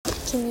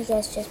Can you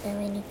guess just by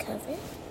my new cover?